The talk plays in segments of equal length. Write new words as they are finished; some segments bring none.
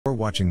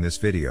Before watching this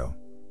video,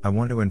 I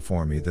want to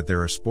inform you that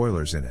there are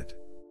spoilers in it.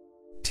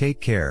 Take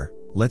care,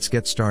 let's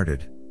get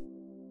started.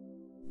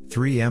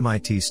 3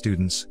 MIT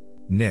students,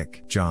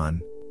 Nick, John,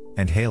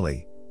 and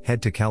Haley,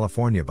 head to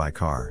California by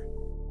car.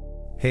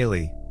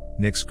 Haley,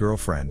 Nick's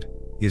girlfriend,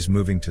 is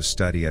moving to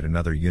study at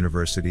another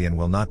university and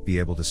will not be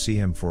able to see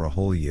him for a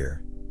whole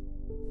year.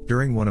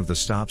 During one of the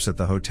stops at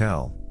the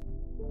hotel,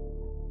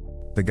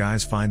 the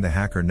guys find the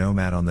hacker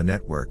Nomad on the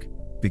network,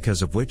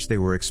 because of which they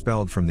were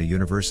expelled from the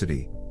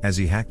university, as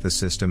he hacked the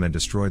system and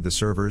destroyed the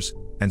servers,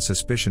 and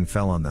suspicion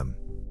fell on them.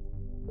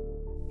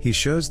 He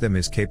shows them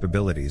his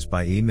capabilities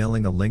by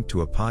emailing a link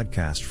to a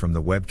podcast from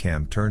the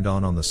webcam turned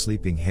on the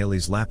sleeping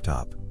Haley's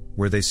laptop,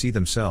 where they see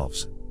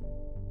themselves.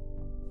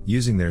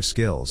 Using their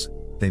skills,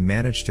 they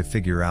manage to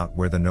figure out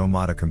where the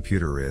Nomada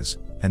computer is,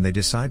 and they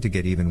decide to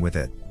get even with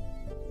it.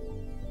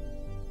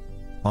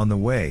 On the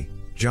way,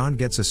 John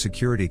gets a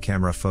security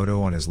camera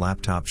photo on his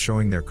laptop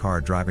showing their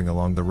car driving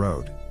along the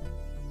road.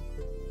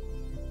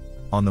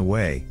 On the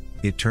way,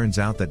 it turns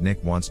out that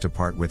Nick wants to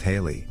part with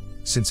Haley,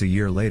 since a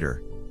year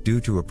later, due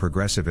to a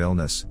progressive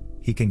illness,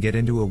 he can get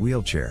into a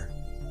wheelchair.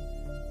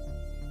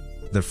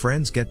 The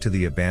friends get to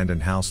the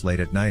abandoned house late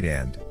at night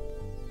and,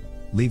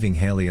 leaving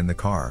Haley in the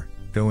car,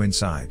 go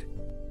inside.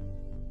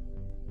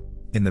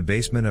 In the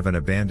basement of an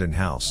abandoned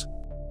house,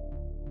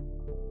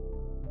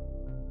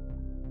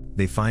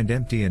 they find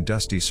empty and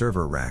dusty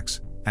server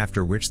racks,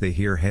 after which they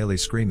hear Haley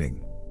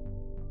screaming.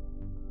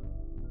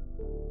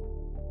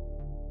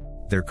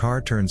 Their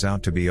car turns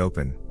out to be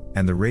open,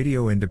 and the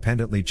radio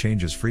independently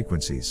changes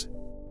frequencies.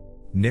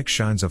 Nick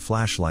shines a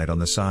flashlight on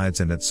the sides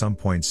and at some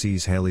point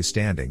sees Haley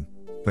standing,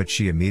 but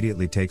she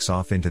immediately takes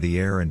off into the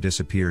air and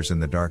disappears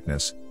in the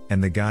darkness,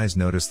 and the guys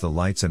notice the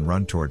lights and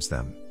run towards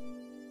them.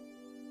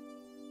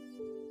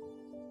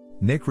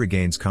 Nick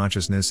regains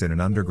consciousness in an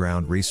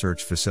underground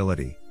research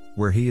facility,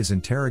 where he is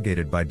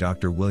interrogated by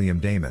Dr. William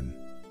Damon.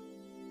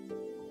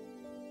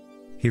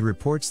 He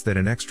reports that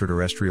an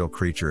extraterrestrial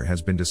creature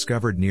has been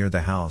discovered near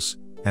the house,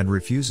 and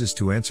refuses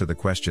to answer the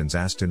questions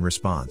asked in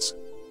response.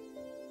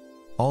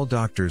 All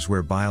doctors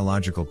wear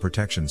biological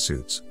protection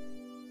suits.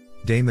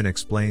 Damon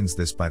explains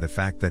this by the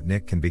fact that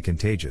Nick can be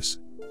contagious.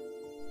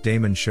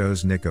 Damon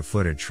shows Nick a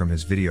footage from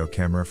his video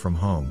camera from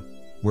home,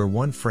 where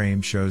one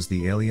frame shows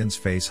the alien's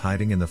face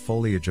hiding in the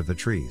foliage of the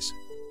trees.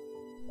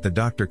 The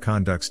doctor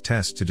conducts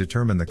tests to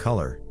determine the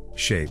color,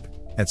 shape,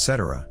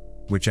 etc.,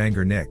 which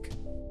anger Nick.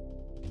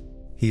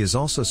 He is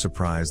also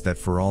surprised that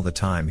for all the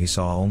time he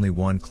saw only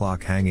one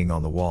clock hanging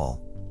on the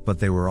wall, but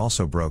they were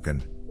also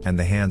broken, and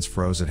the hands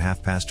froze at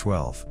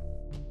 12:30.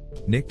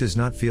 Nick does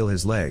not feel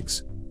his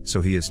legs,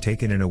 so he is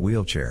taken in a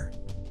wheelchair.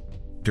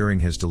 During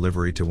his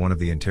delivery to one of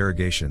the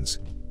interrogations,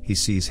 he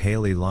sees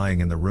Haley lying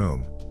in the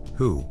room,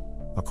 who,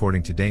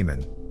 according to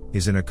Damon,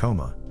 is in a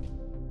coma.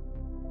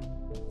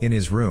 In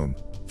his room,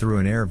 through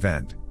an air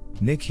vent,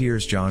 Nick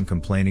hears John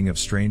complaining of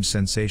strange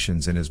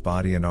sensations in his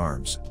body and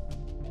arms.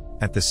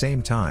 At the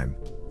same time,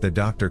 the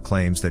doctor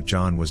claims that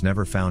John was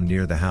never found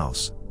near the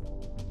house.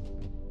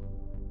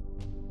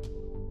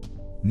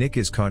 Nick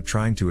is caught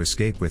trying to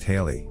escape with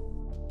Haley.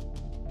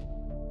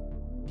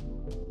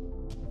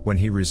 When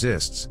he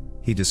resists,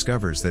 he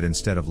discovers that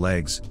instead of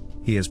legs,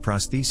 he has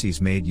prostheses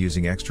made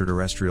using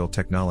extraterrestrial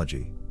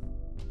technology.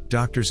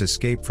 Doctors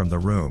escape from the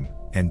room,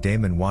 and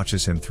Damon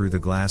watches him through the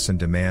glass and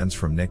demands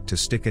from Nick to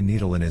stick a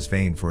needle in his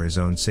vein for his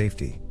own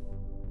safety.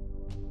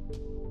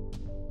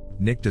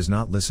 Nick does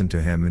not listen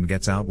to him and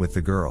gets out with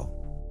the girl.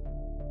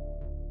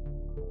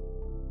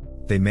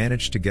 They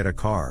manage to get a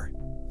car.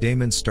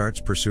 Damon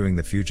starts pursuing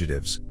the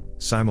fugitives,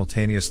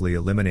 simultaneously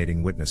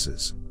eliminating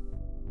witnesses.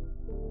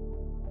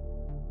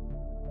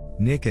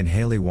 Nick and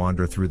Haley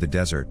wander through the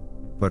desert,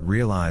 but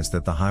realize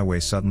that the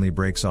highway suddenly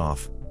breaks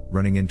off,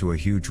 running into a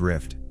huge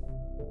rift.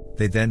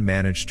 They then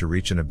manage to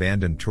reach an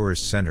abandoned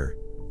tourist center,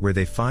 where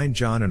they find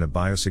John in a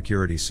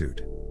biosecurity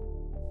suit.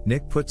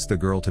 Nick puts the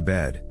girl to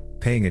bed,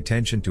 paying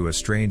attention to a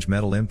strange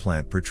metal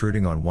implant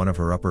protruding on one of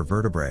her upper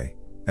vertebrae,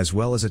 as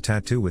well as a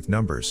tattoo with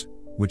numbers,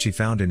 which he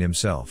found in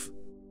himself.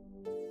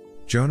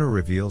 Jonah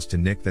reveals to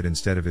Nick that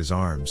instead of his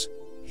arms,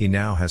 he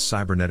now has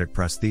cybernetic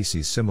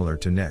prostheses similar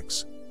to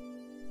Nick's.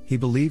 He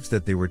believes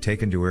that they were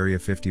taken to Area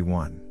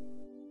 51.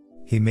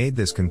 He made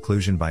this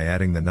conclusion by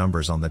adding the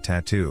numbers on the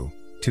tattoo,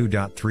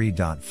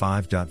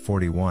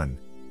 2.3.5.41,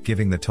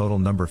 giving the total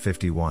number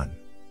 51.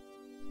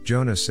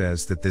 Jonah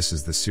says that this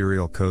is the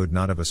serial code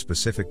not of a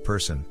specific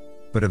person,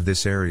 but of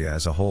this area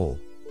as a whole,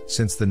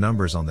 since the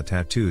numbers on the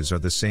tattoos are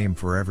the same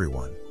for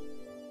everyone.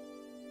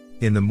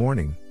 In the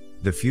morning,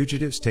 the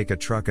fugitives take a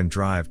truck and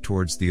drive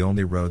towards the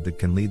only road that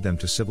can lead them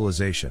to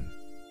civilization.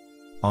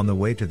 On the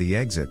way to the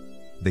exit,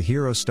 the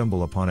heroes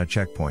stumble upon a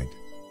checkpoint.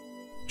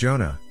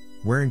 Jonah,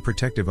 wearing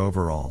protective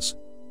overalls,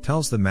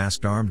 tells the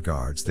masked armed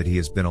guards that he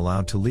has been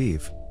allowed to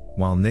leave,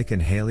 while Nick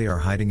and Haley are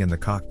hiding in the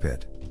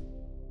cockpit.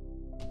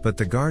 But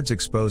the guards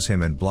expose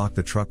him and block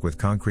the truck with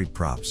concrete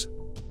props.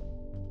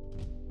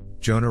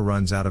 Jonah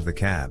runs out of the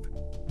cab,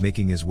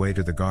 making his way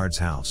to the guard's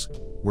house,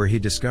 where he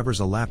discovers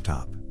a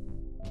laptop.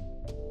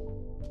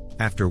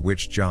 After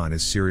which John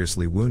is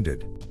seriously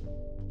wounded.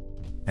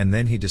 and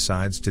then he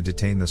decides to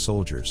detain the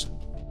soldiers.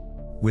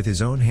 With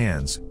his own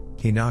hands,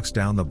 he knocks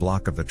down the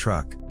block of the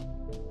truck.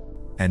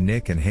 And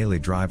Nick and Haley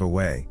drive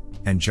away,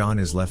 and John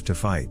is left to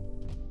fight.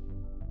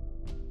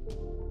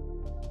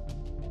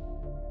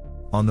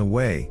 On the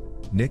way,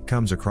 Nick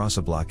comes across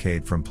a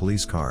blockade from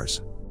police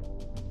cars.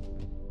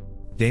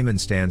 Damon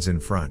stands in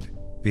front,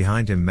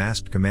 behind him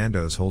masked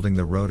commandos holding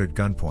the road at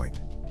gunpoint.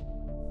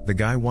 The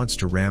guy wants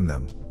to ram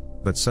them,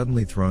 but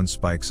suddenly thrown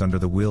spikes under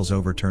the wheels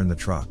overturn the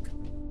truck.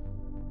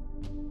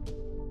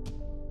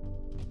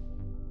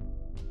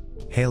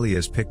 Haley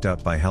is picked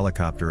up by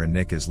helicopter and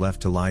Nick is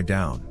left to lie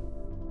down.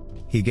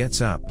 He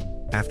gets up,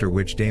 after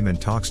which Damon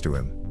talks to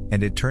him,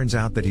 and it turns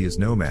out that he is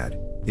Nomad.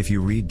 If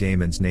you read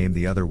Damon's name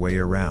the other way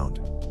around,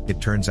 it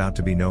turns out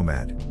to be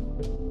Nomad.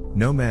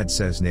 Nomad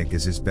says Nick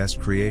is his best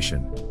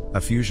creation,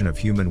 a fusion of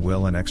human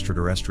will and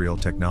extraterrestrial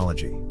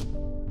technology.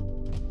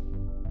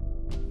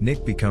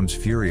 Nick becomes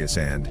furious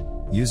and,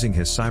 using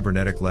his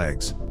cybernetic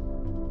legs,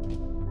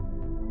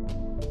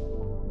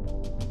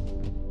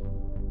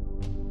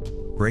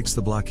 breaks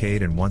the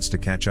blockade and wants to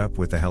catch up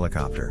with the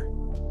helicopter.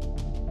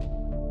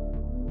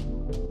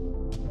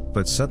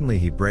 But suddenly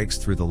he breaks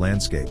through the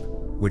landscape,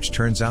 which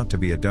turns out to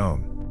be a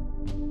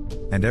dome.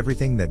 And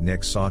everything that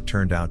Nick saw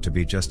turned out to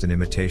be just an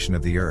imitation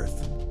of the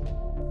Earth.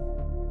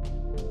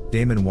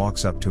 Damon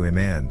walks up to him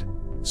and,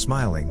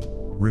 smiling,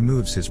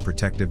 removes his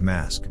protective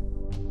mask.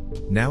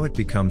 Now it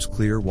becomes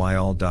clear why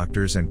all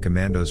doctors and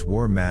commandos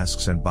wore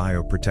masks and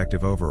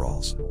bioprotective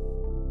overalls.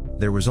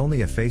 There was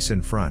only a face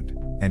in front,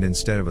 and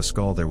instead of a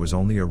skull there was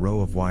only a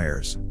row of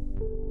wires.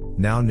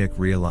 Now Nick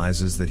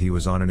realizes that he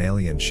was on an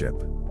alien ship.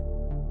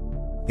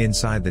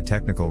 Inside the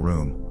technical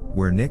room,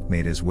 where Nick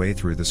made his way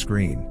through the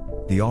screen,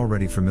 the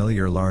already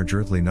familiar large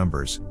earthly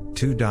numbers,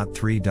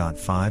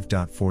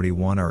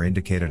 2.3.5.41 are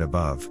indicated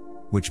above,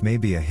 which may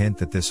be a hint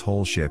that this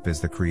whole ship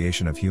is the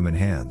creation of human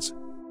hands.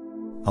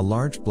 A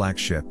large black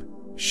ship,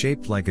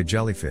 shaped like a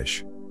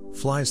jellyfish,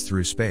 flies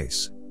through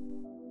space.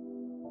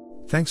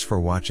 Thanks for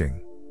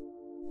watching.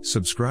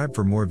 Subscribe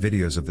for more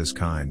videos of this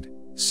kind.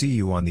 See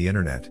you on the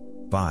internet.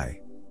 Bye.